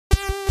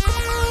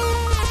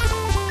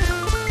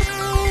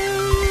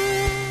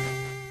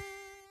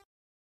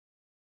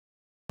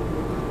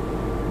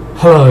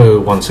Hello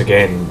once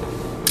again.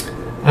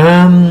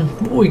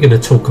 What we're going to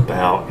talk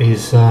about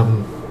is,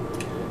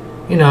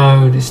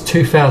 it's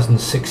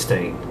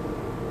 2016,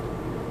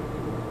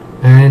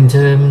 and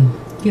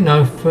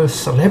for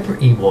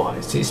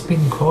celebrity-wise, it's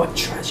been quite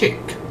tragic.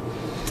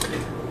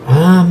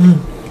 We're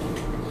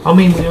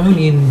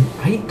only in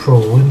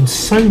April, and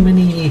so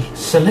many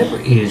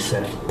celebrities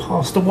have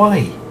passed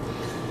away.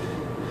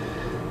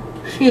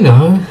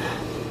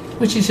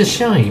 Which is a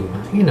shame.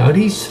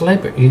 These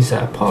celebrities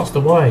that have passed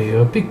away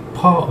are a big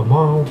part of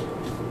my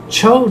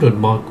childhood,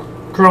 my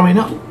growing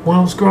up, when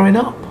I was growing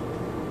up.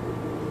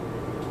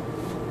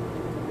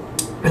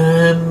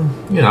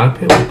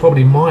 People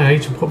probably my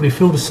age will probably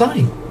feel the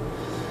same.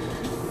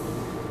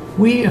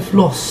 We have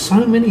lost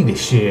so many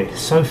this year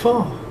so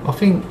far. I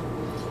think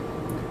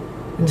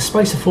in the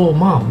space of 4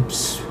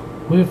 months,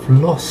 we've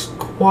lost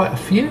quite a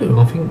few.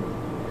 I think,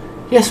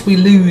 yes, we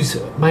lose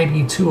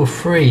maybe 2 or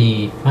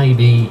 3,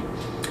 maybe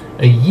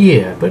a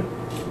year, but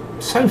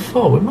so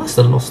far we must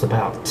have lost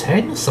about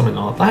 10 or something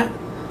like that.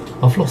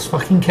 I've lost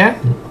fucking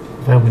count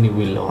of how many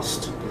we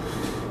lost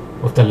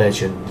of the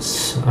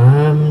legends.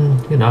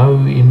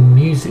 In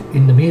music,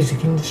 in the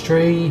music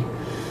industry,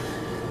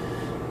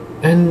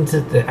 and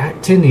the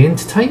acting, the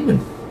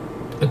entertainment,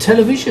 the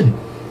television.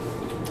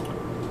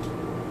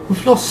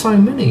 We've lost so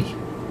many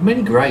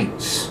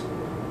greats.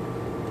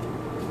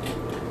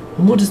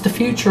 And what does the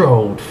future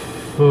hold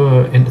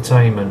for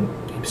entertainment,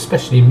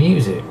 especially in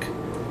music?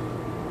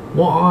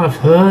 What I've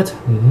heard,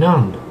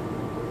 none.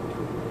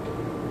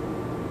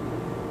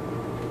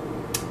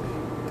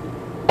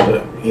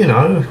 But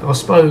I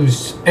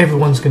suppose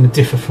everyone's going to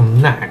differ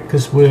from that,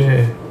 because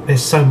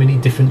there's so many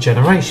different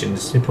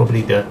generations.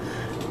 Probably the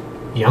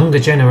younger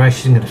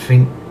generation going to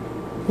think,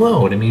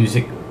 well, the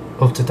music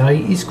of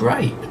today is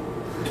great.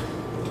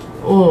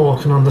 Or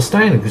I can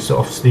understand it, because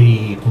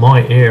obviously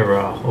my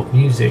era of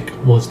music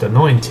was the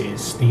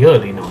 90s, the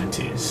early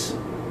 90s.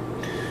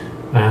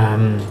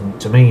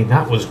 To me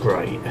that was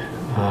great.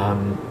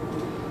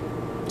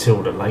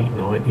 Till the late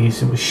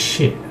 90s it was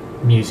shit.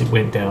 Music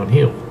went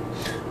downhill.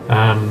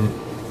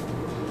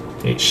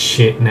 It's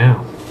shit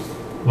now.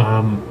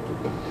 I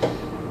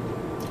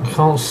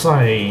can't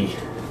say,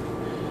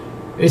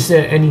 is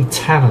there any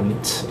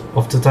talent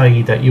of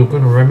today that you're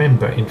going to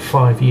remember in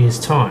 5 years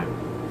time?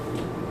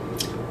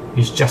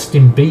 Is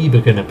Justin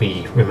Bieber going to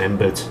be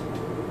remembered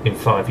in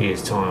 5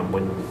 years time,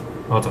 when,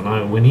 I don't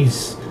know, when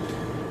his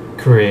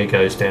career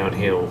goes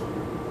downhill?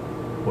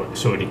 Well,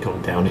 it's already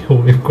gone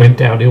downhill. It went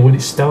downhill when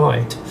it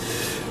started.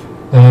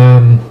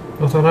 I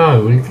don't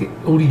know,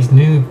 all these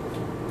new,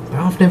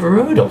 I've never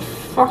heard of.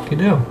 Fucking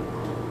hell.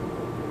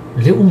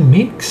 Little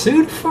Mix,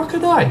 who the fuck are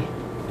they?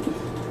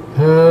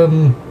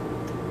 I'm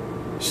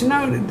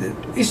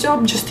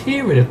just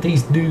hearing of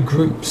these new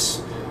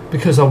groups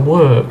because I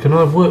work, and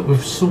I work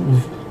with sort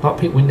of like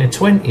people in their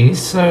 20s,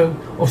 so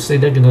obviously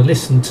they're going to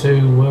listen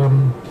to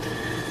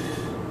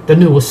the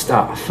newer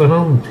stuff, and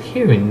I'm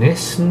hearing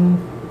this, and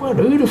well,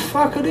 who the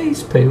fuck are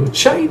these people?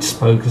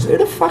 Chainsmokers, who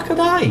the fuck are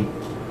they?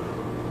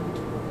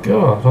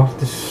 God, I've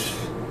this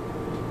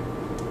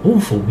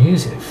awful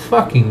music,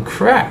 fucking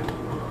crap.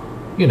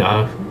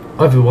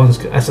 Everyone's,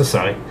 as I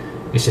say,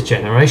 it's a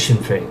generation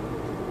thing.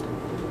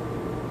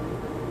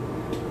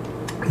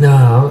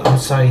 No, I'd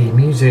say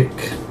music,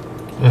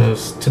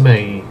 to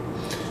me,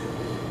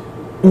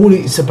 all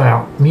it's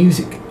about,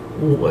 music,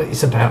 all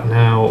it's about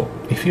now,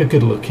 if you're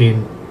good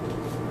looking,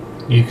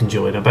 you can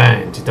join a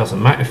band. It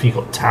doesn't matter if you've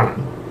got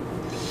talent.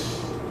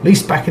 At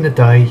least back in the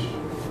day,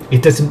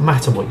 it doesn't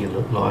matter what you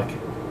look like,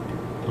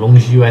 as long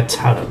as you had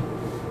talent.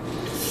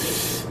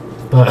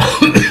 But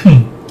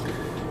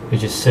it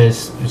just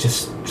shows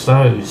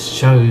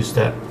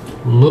that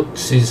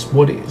looks is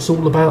what it's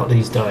all about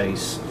these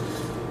days.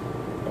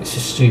 It's a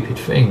stupid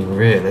thing,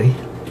 really.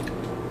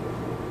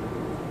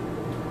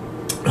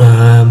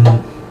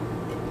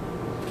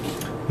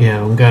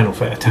 Yeah, I'm going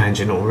off at a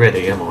tangent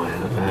already, am I?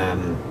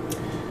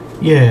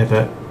 Yeah,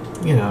 but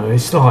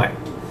it's like a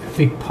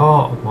big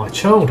part of my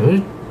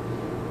childhood,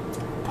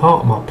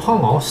 part of my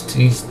past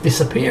is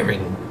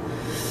disappearing.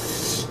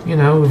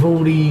 With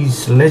all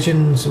these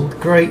legends, all the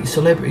great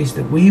celebrities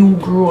that we all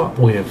grew up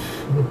with,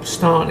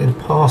 starting to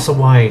pass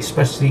away,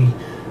 especially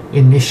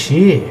in this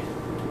year.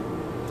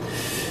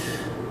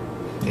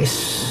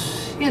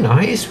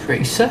 It's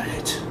pretty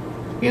sad.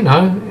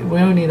 We're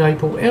only in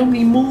April. How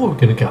many more are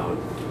going to go?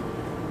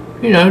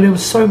 There were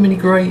so many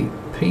great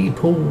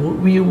people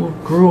we all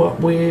grew up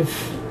with,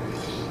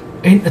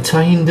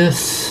 entertained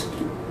us,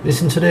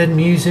 listened to their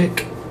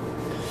music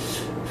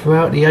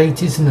throughout the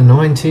 80s and the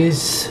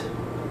 90s.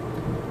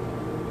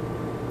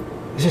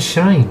 It's a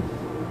shame,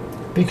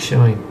 big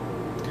shame.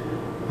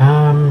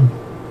 And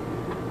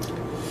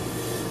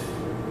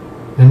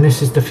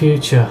this is the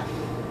future.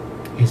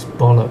 It's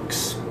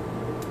bollocks.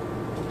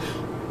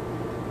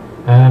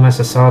 As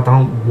I say, I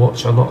don't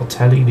watch a lot of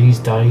telly these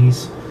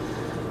days.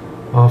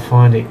 I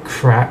find it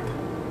crap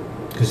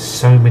because there's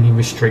so many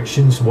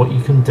restrictions, what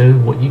you can do,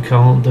 what you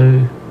can't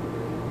do.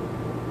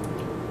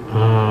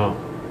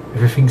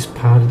 Everything's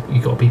part of,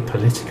 you got to be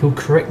political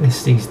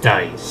correctness these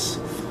days.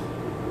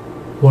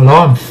 Well,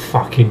 I'm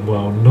fucking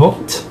well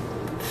not.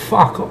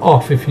 Fuck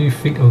off if you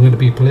think I'm going to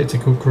be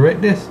politically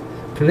correct.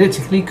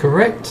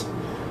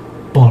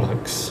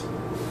 Bollocks.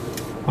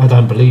 I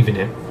don't believe in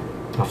it.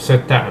 I've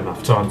said that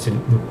enough times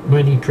in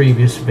many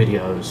previous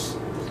videos.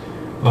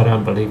 I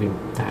don't believe in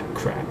that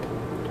crap.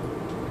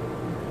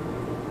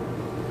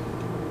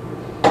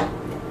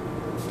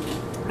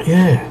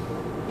 Yeah.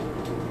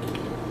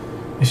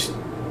 It's,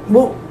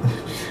 what?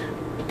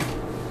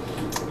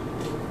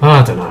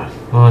 I don't know.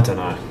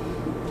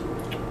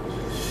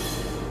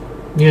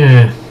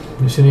 Yeah,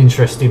 it's an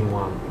interesting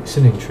one.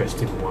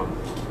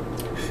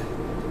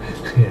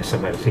 Yes,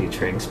 I've had a few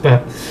drinks,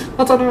 but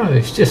I don't know,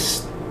 it's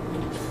just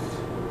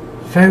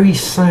very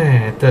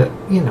sad that,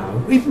 you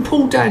know, even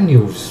Paul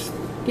Daniels,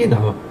 you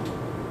know,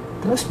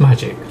 that's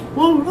magic.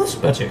 Well, that's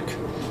magic.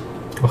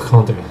 I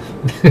can't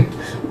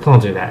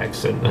do that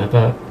accent,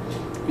 but,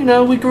 you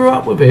know, we grew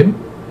up with him,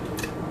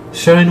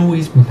 showing all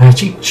his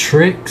magic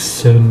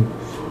tricks, and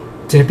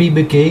Debbie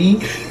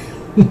McGee.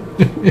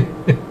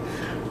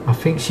 I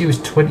think she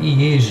was 20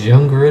 years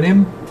younger than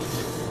him,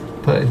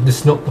 but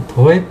that's not the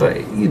point.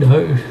 But, you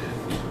know,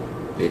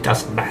 it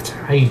doesn't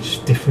matter.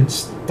 Age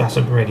difference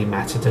doesn't really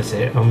matter, does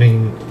it? I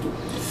mean,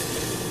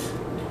 as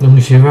long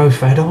as you're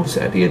both adults,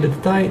 at the end of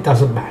the day, it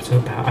doesn't matter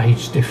about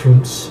age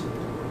difference.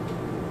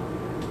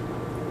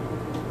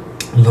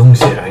 As long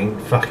as it ain't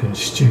fucking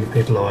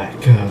stupid,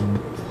 like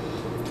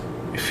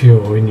if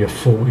you're in your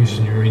 40s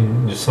and you're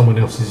in someone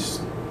else's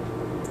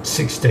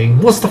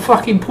 16, what's the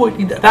fucking point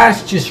in that?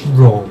 That's just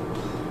wrong.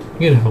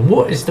 You know,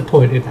 what is the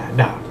point of that?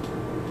 No.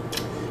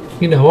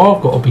 You know,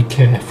 I've got to be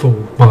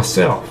careful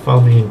myself. I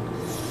mean,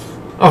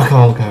 I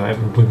can't go out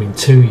with women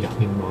too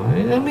young in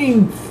my... I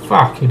mean,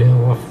 fucking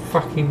hell,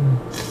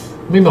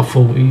 I'm in my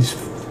 40s.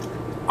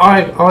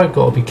 I've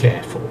got to be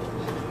careful.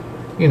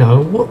 You know,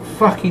 what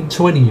fucking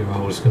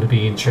 20-year-old is going to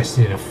be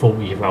interested in a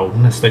 40-year-old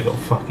unless they've got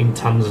fucking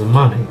tons of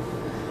money?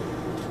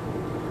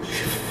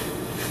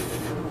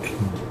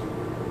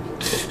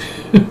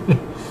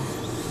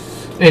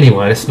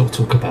 Anyway, let's not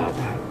talk about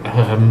that.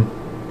 I'm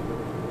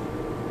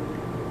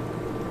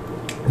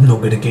not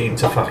going to get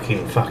into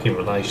fucking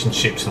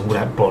relationships and all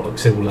that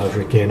bollocks all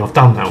over again. I've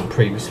done that on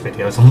previous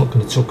videos. I'm not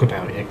going to talk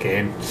about it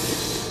again.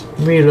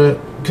 Really,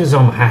 because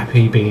I'm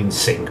happy being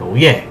single.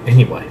 Yeah,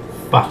 anyway,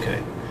 fuck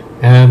it.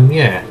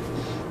 Yeah.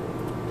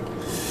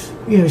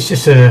 Yeah, it's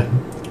just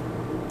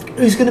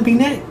who's going to be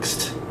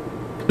next?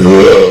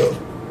 Well,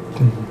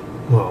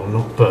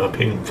 not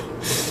burping.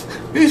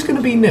 Who's going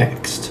to be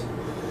next?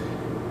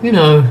 You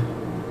know,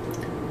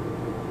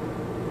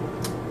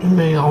 I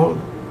mean,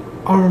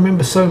 I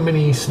remember so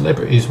many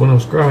celebrities when I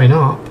was growing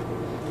up.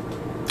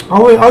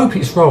 I hope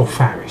it's Rolf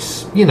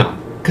Harris, you know,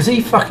 because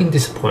he fucking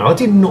disappointed. I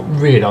did not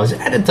realise,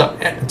 at the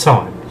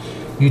time,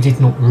 you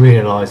did not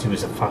realise he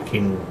was a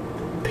fucking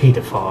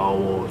paedophile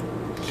or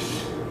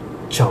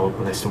child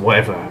molester,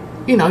 whatever.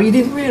 You know, you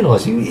didn't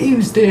realise. He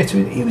was there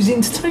he was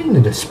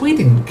entertaining us. We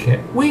didn't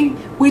care. We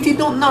did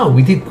not know.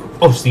 We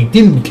obviously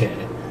didn't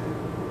care,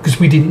 because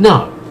we didn't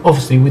know.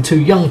 Obviously, we're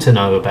too young to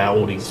know about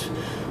all these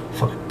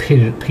fucking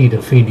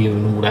paedophilia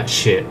and all that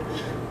shit.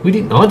 I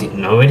didn't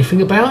know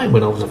anything about him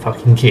when I was a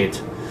fucking kid.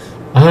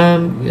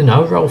 You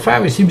know, Rolf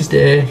Harris, he was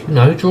there, you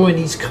know, drawing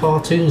these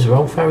cartoons,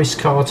 Rolf Harris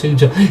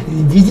cartoons. Oh,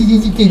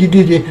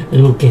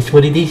 guess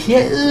what it is?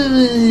 Yeah,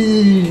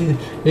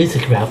 it's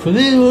a crowd for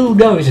oh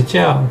no, it's a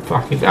child.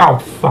 Fucking, oh,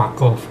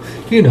 fuck off.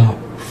 You know,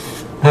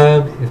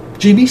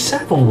 Jimmy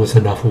Savile was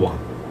another one.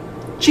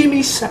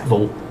 Jimmy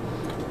Savile,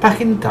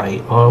 back in the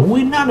day,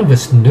 none of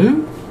us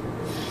knew.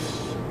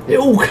 It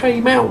all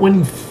came out when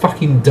he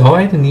fucking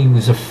died, and he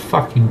was a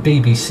fucking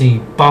BBC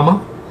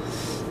bummer.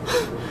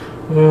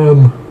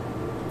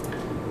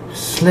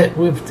 Slept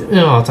with,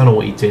 I don't know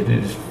what he did.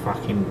 It was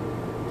fucking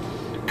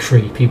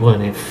creepy,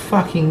 wasn't it?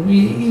 Fucking,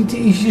 you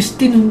just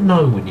didn't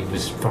know when he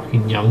was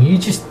fucking young. You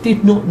just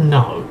did not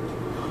know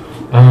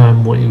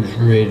what he was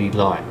really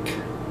like.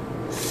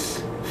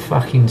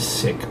 Fucking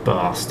sick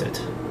bastard.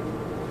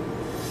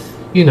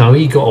 You know,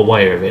 he got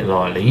away with it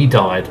lightly. He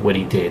died when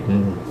he did,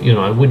 and you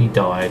know, when he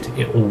died,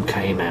 it all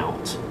came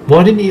out.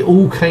 Why didn't it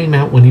all came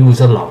out when he was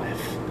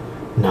alive?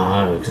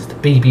 No, because the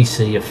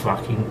BBC are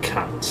fucking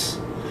cunts.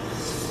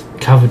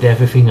 Covered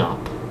everything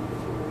up.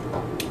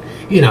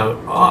 You know,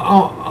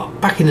 I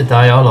back in the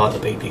day, I liked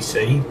the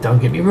BBC. Don't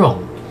get me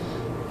wrong.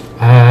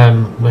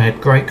 We had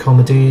great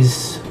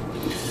comedies.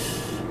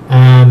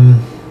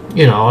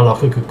 You know, I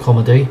like a good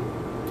comedy.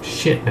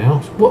 Shit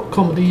now. What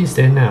comedy is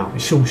there now?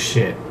 It's all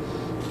shit.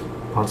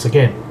 Once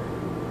again,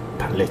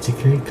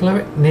 politically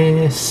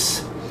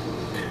correctness.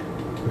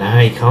 No,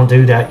 you can't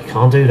do that. You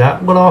can't do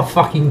that. Well, I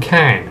fucking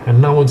can,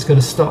 and no one's going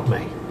to stop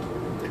me.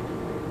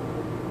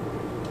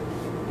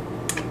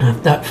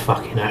 Have that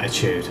fucking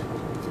attitude.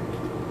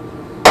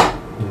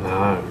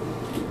 No.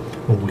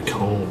 Well, we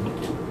can't.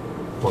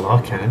 Well,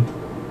 I can.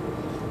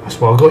 That's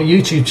why I've got a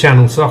YouTube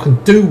channel, so I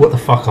can do what the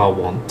fuck I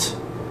want.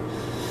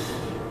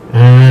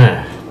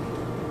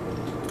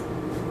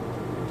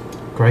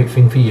 Great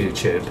thing for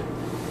YouTube.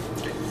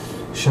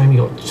 Shame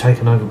you got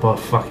taken over by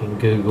fucking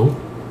Google.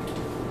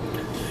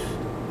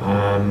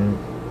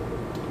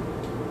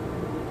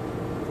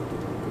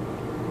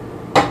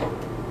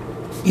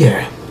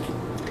 Yeah,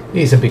 it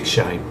is a big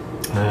shame.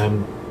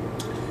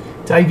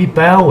 David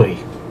Bowie,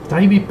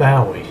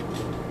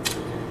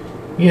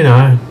 you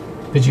know,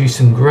 produced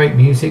some great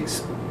music.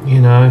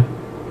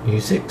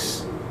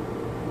 Musics.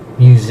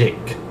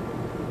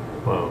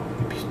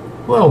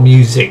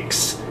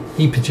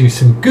 He produced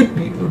some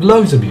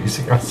loads of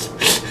music.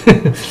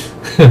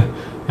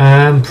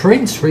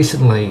 Prince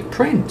recently.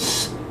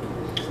 Prince.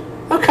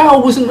 Okay, I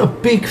wasn't a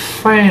big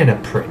fan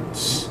of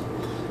Prince.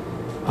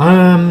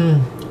 Partying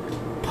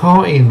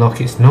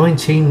Like It's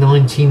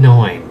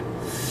 1999.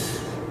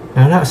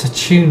 Now that's a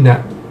tune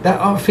that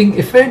I think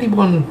if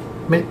anyone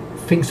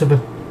thinks of a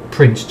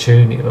Prince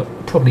tune, it'll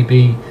probably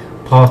be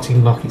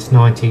Partying Like It's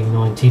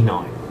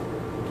 1999.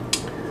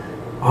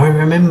 I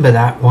remember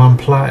that one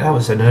play. That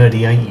was an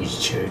early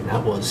 80s tune.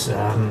 That was,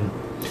 and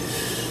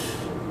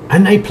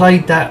they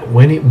played that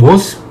when it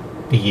was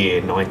the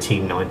year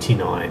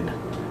 1999,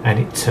 and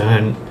it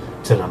turned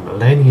to the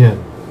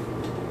millennium.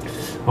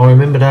 I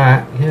remember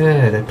that.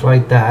 Yeah, they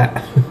played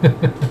that.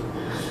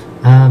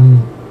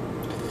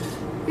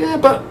 Yeah,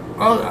 but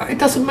it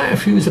doesn't matter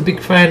if you was a big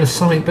fan of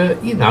something,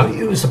 but you know,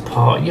 it was a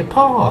part of your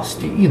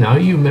past. You know,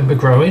 you remember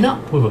growing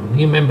up with them.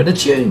 You remember the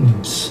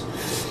tunes.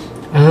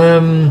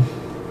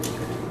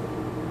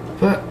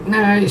 But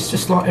now it's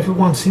just like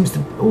everyone seems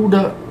to, all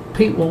the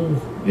people,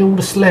 all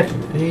the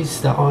celebrities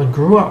that I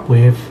grew up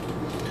with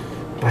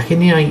back in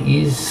the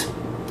 80s,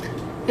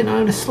 you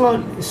know,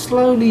 they're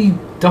slowly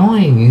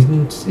dying,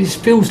 and it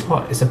feels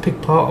like it's a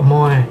big part of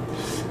my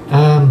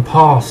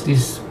past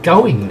is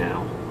going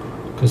now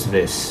because of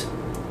this.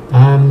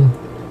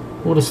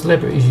 All the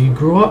celebrities you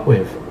grew up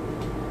with,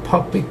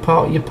 big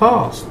part of your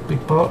past,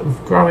 big part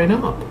of growing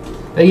up,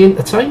 they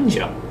entertained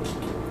you.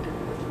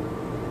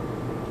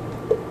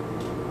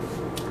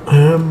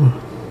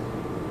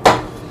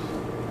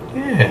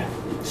 Yeah,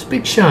 it's a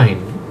big shame.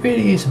 It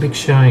really is a big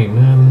shame.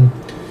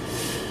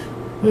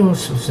 What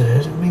else was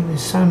there? I mean,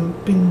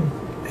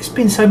 there's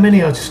been so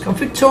many. I just got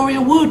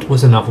Victoria Wood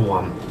was another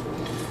one.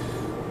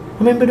 I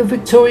remember the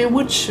Victoria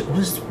Wood she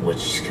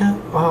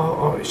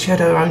had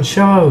her own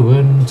show,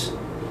 and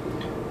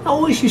I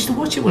always used to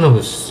watch it when I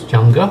was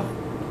younger.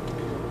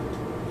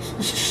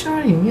 It's a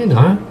shame, you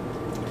know.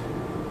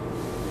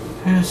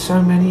 There's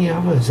so many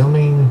others. I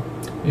mean,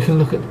 you can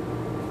look at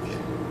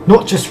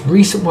not just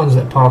recent ones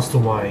that passed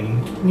away,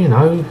 you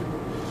know.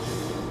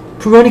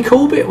 Ronnie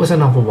Corbett was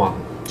another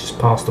one, just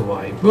passed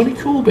away. Ronnie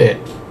Corbett.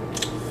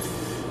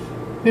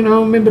 You know,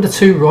 I remember the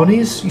two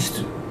Ronnies.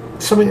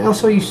 Something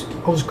else I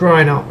was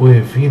growing up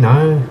with, you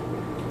know.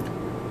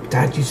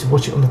 Dad used to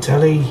watch it on the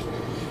telly.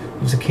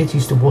 As a kid,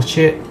 used to watch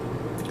it.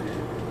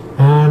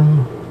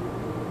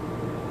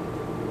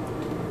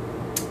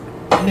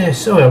 Yeah,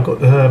 sorry, I've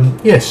got.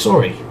 Yeah,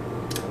 sorry.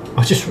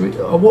 I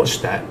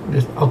watched that.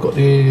 I've got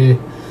the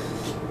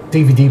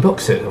DVD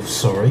box set of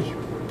Sorry,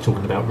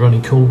 talking about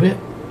Ronnie Corbett.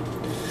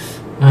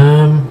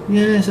 Yeah,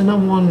 there's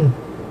another one.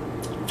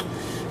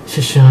 It's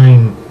a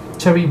shame.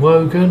 Terry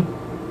Wogan.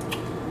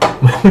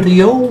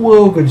 The old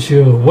Wogan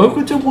show.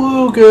 Welcome to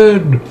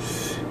Wogan.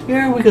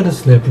 Yeah, we got a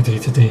celebrity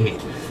today.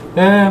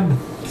 Another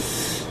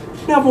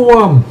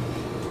one.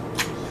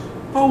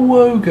 Old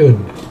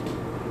Wogan.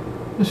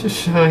 It's a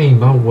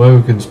shame. Old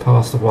Wogan's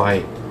passed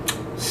away.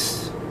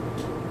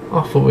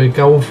 I thought we'd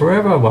go on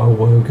forever with old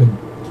Wogan.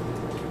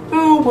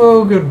 Oh,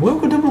 Wogan,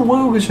 welcome to the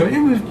Wogan show.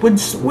 It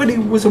was when he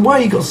was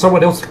away, he got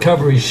someone else to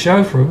cover his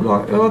show for him.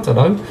 Like, I don't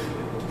know,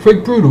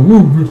 Frank Bruno.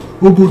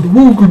 I'm on the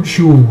Wogan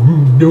show.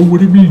 You know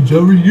what it means? How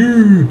are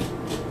you?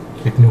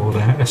 Ignore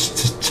that. That's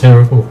just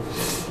terrible,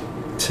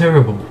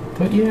 terrible.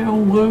 But yeah, oh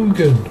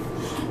Wogan,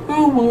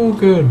 oh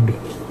Wogan.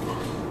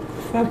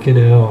 Fucking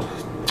hell.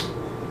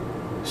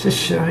 It's a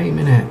shame,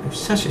 innit? It's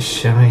such a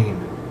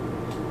shame.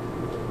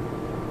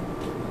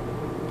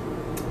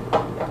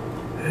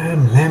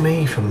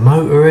 Lemmy from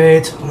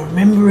Motorhead. I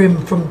remember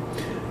him from.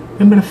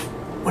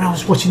 When I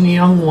was watching The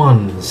Young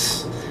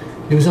Ones.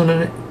 He was on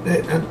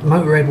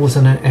Motorhead was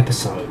on an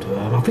episode.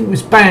 I think it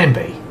was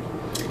Bambi.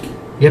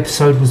 The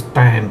episode was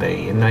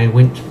Bambi, and they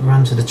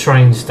ran to the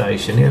train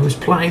station. It was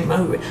playing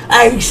Motorhead.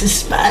 Ace of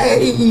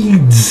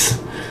Spades.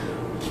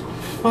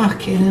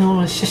 Fucking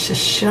hell! It's just a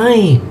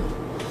shame.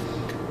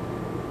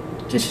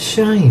 Just a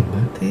shame.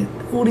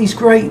 All these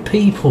great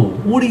people.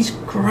 All these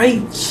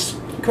great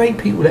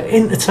people that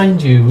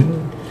entertained you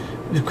and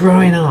was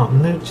growing up,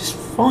 and they're just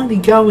finally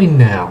going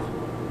now.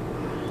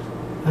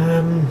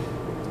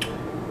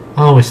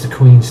 Oh, it's the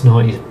Queen's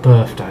 90th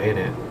birthday,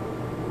 isn't it?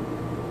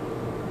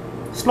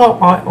 It's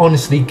like I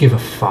honestly give a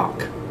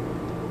fuck.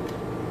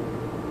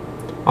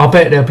 I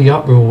bet there'll be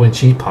uproar when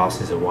she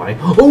passes away.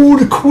 Oh,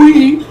 the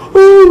Queen!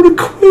 Oh, the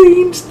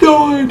Queen's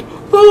died!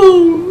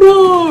 Oh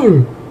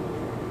no!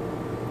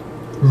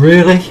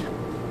 Really?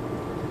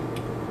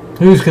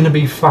 Who's gonna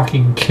be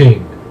fucking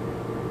king?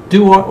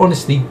 Do I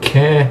honestly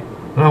care?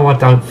 No, I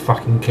don't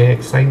fucking care,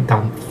 because they ain't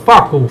done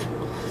fuck all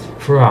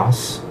for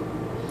us.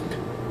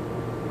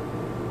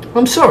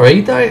 I'm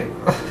sorry, I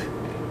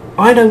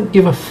don't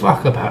give a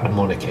fuck about the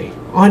monarchy.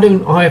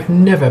 I have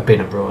never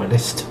been a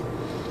royalist.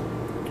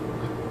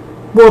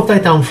 What have they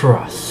done for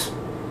us?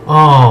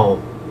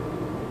 Oh,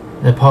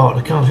 they're part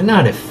of the country.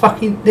 No,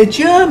 they're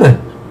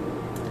German.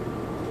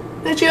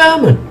 They're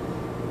German.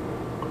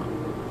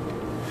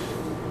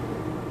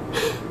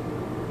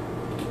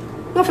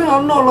 Nothing.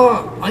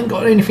 I ain't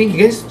got anything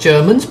against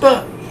Germans,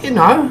 but you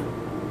know,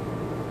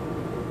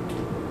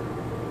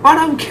 I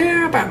don't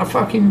care about the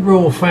fucking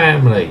royal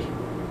family.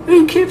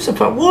 Who gives a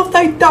fuck? What have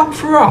they done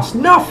for us?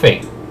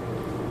 Nothing.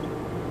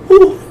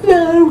 Oh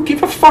no,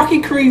 give a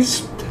fucking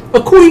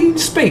queen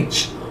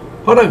speech.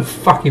 I don't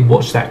fucking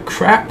watch that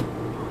crap.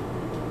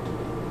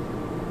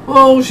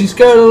 Oh, she's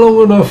going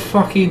along on a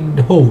fucking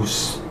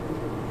horse.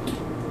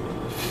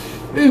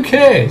 Who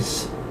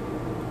cares?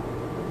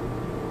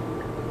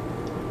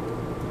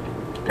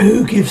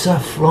 Who gives a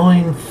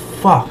flying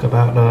fuck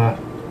about the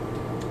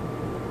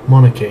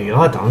monarchy?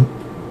 I don't.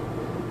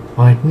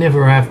 I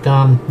never have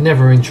done.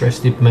 Never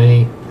interested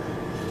me.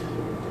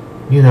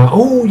 You know,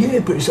 oh yeah,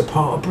 but it's a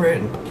part of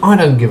Britain. I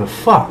don't give a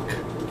fuck.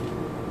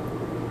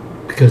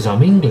 Because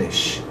I'm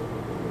English.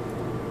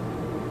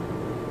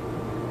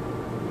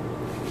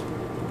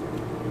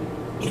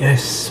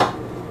 Yes.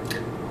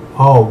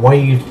 I'll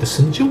wave the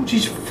St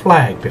George's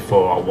flag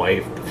before I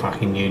wave the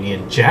fucking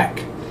Union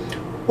Jack.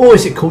 Or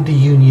is it called the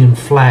Union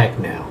flag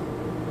now?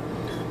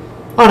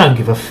 I don't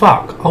give a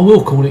fuck. I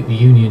will call it the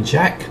Union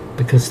Jack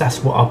because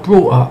that's what I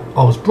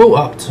was brought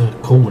up to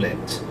call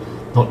it,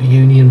 not the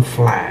Union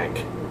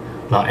flag,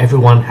 like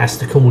everyone has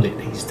to call it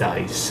these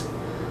days.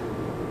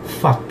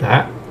 Fuck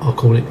that. I'll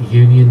call it the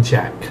Union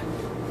Jack,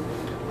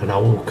 and I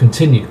will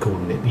continue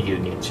calling it the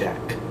Union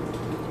Jack,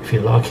 if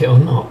you like it or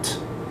not.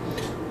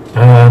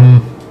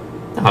 No,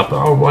 but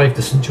I'll wave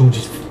the St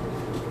George's.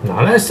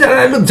 No,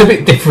 that looked a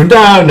bit different.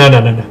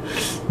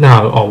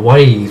 No, I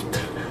waved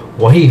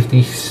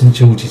the St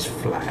George's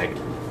flag.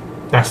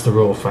 That's the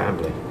royal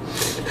family.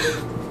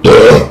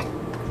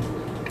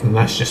 And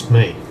that's just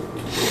me.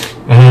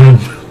 I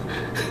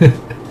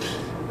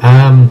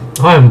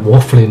am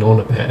waffling on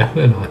about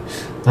it,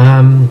 aren't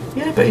I?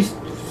 Yeah, but it's,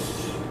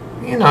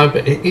 you know,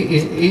 but it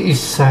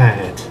is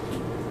sad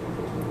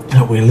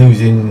that we're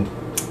losing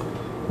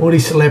all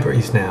these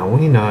celebrities now.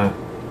 You know,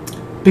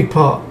 big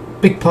part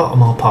of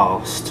my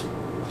past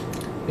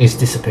is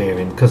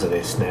disappearing because of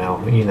this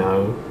now. You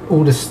know,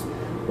 all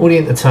the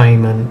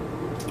entertainment.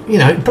 You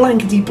know,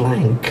 blankety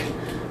blank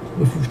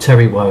with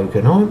Terry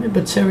Wogan. I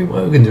remember Terry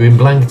Wogan doing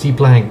blankety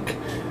blank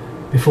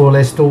before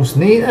Les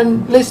Dawson.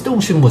 And Les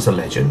Dawson was a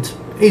legend.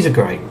 He was a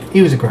great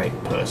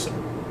person.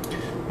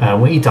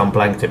 When he done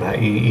blankety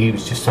blank, he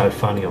was just so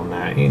funny on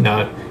that. You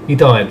know, he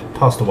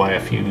passed away a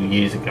few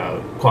years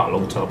ago, quite a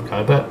long time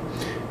ago, but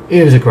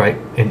he was a great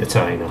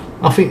entertainer.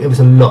 I think there was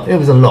a lot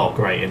of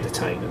great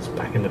entertainers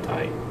back in the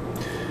day,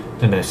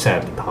 and they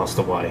sadly passed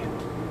away.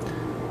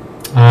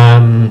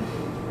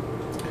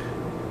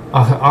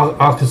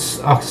 I could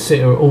sit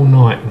here all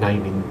night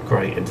naming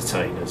great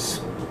entertainers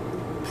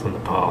from the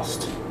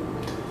past,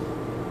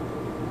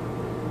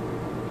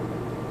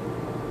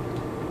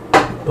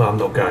 but I'm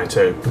not going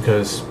to,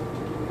 because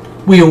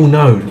we all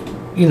know,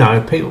 you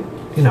know, people,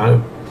 you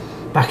know,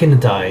 back in the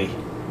day,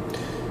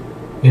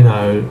 you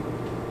know,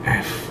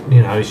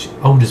 as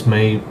old as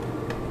me,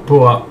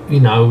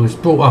 was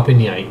brought up in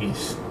the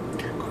 80s,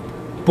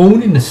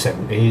 born in the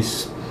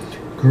 70s,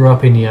 grew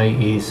up in the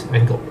 80s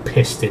and got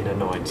pissed in the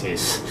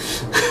 90s.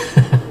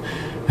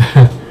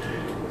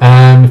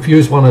 If you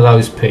was one of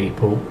those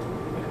people,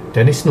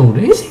 Dennis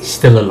Norden, is he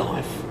still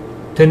alive?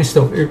 Dennis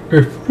Norden,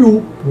 if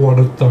you're one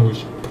of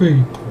those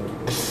people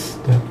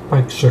that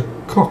makes a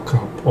cock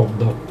up on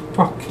the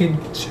fucking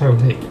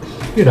telly,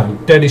 you know,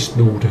 Dennis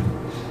Norden,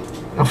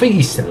 I think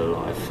he's still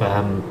alive.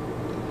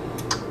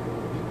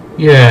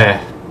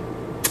 Yeah,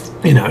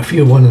 you know, if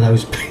you're one of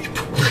those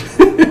people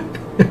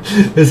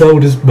as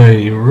old as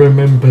me,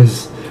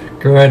 remembers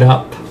growing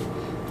up,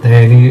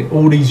 then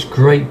all these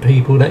great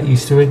people that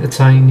used to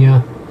entertain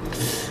you,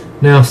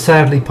 now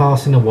sadly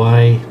passing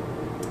away,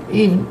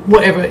 even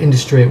whatever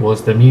industry it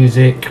was, the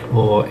music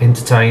or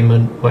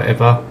entertainment,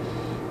 whatever.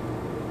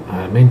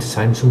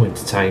 Entertainment's all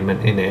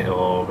entertainment, innit?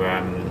 Or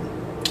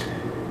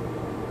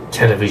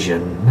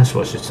television, that's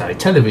what I should say.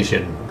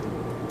 Television,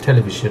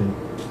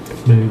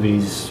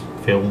 movies,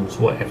 films,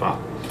 whatever.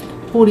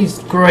 All these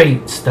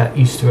greats that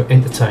used to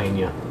entertain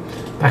you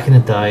back in the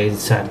day, and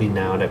sadly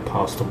now they've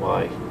passed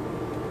away.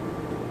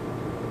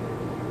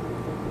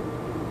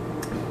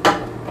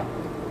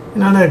 You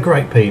know, they're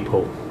great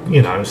people,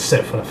 you know,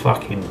 except for the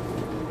fucking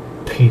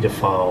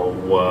paedophile,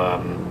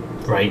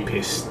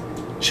 rapist,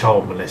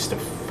 child molester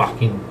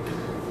fucking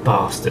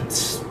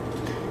bastards.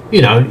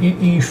 You know,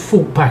 you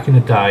thought back in the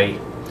day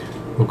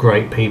were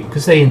great people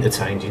because they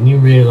entertained you, and you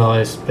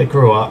realise they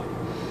grew up,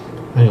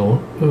 hang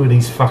on, who are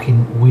these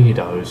fucking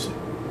weirdos?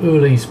 Who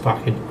are these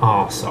fucking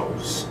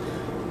arseholes?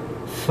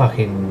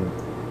 Fucking,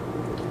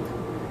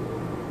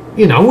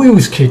 you know, we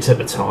was kids at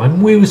the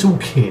time. We was all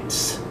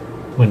kids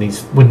when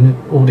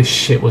all this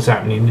shit was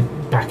happening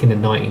back in the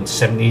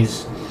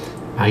 1970s,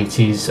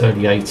 80s,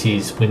 early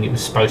 80s, when it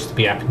was supposed to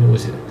be happening.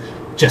 Was it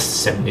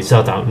just the 70s,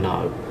 I don't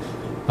know.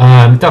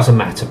 It doesn't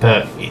matter,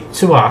 but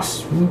to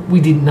us,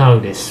 we didn't know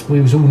this. We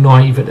was all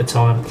naive at the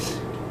time.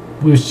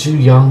 We was too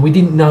young. We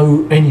didn't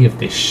know any of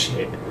this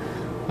shit.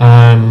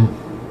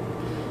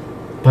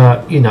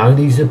 But, you know,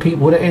 these are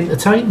people that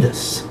entertained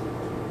us.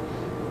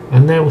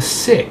 And they were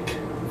sick.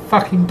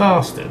 Fucking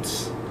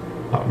bastards.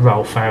 Like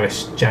Rolf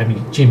Harris,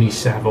 Jimmy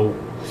Savile.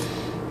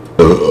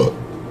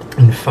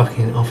 And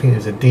fucking, I think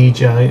there's a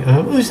DJ.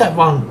 Who's that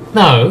one?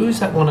 No, who's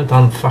that one that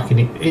done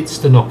fucking It's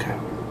the Knockout?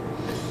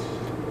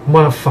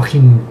 One of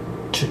fucking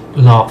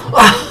laugh.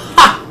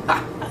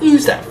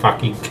 Who's that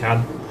fucking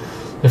cunt?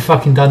 They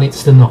fucking done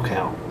It's the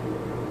Knockout.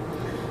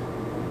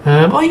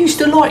 I used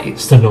to like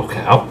It's the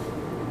Knockout.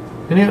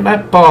 And you know,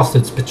 that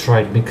bastard's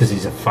betrayed me because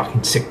he's a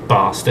fucking sick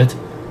bastard.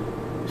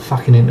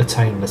 Fucking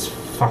entertaining us.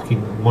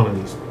 Fucking one of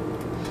these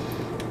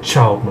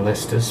child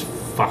molesters.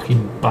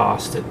 Fucking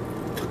bastard.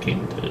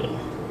 Fucking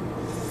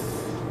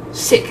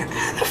sick.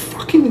 How the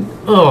fucking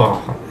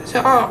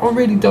I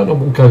really don't know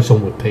what goes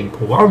on with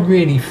people. I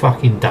really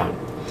fucking don't.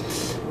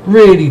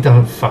 Really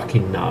don't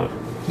fucking know.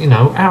 You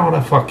know, how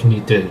the fuck can you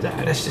do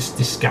that? That's just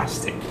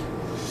disgusting.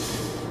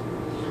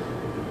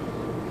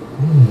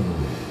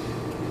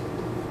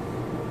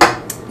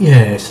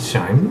 Yeah, it's a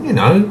shame. You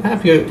know,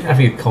 have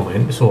your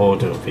comments or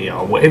do a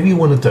VR, whatever you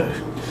want to do.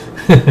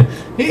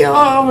 Yeah,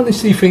 I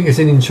honestly think it's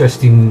an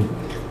interesting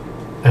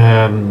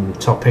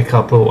topic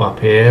I brought up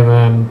here.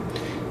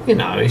 You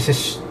know, it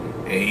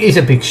is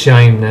a big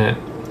shame that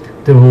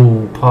they're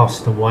all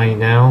passed away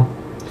now.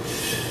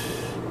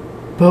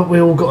 But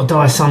we all got to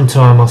die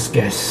sometime, I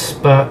guess.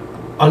 But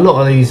a lot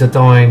of these are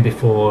dying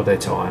before their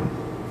time.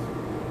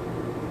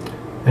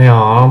 They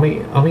are.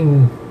 I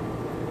mean,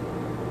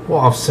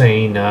 what I've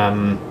seen,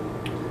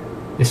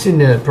 it's in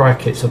the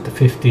brackets of the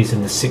 50s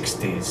and the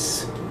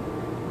 60s.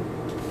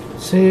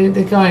 So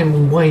they're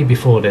going way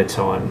before their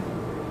time,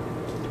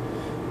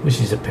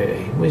 which is a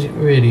pity. Which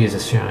really is a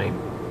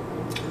shame.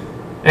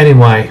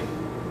 Anyway,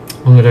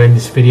 I'm going to end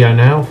this video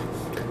now.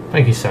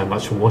 Thank you so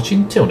much for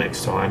watching. Till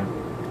next time,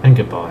 and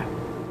goodbye.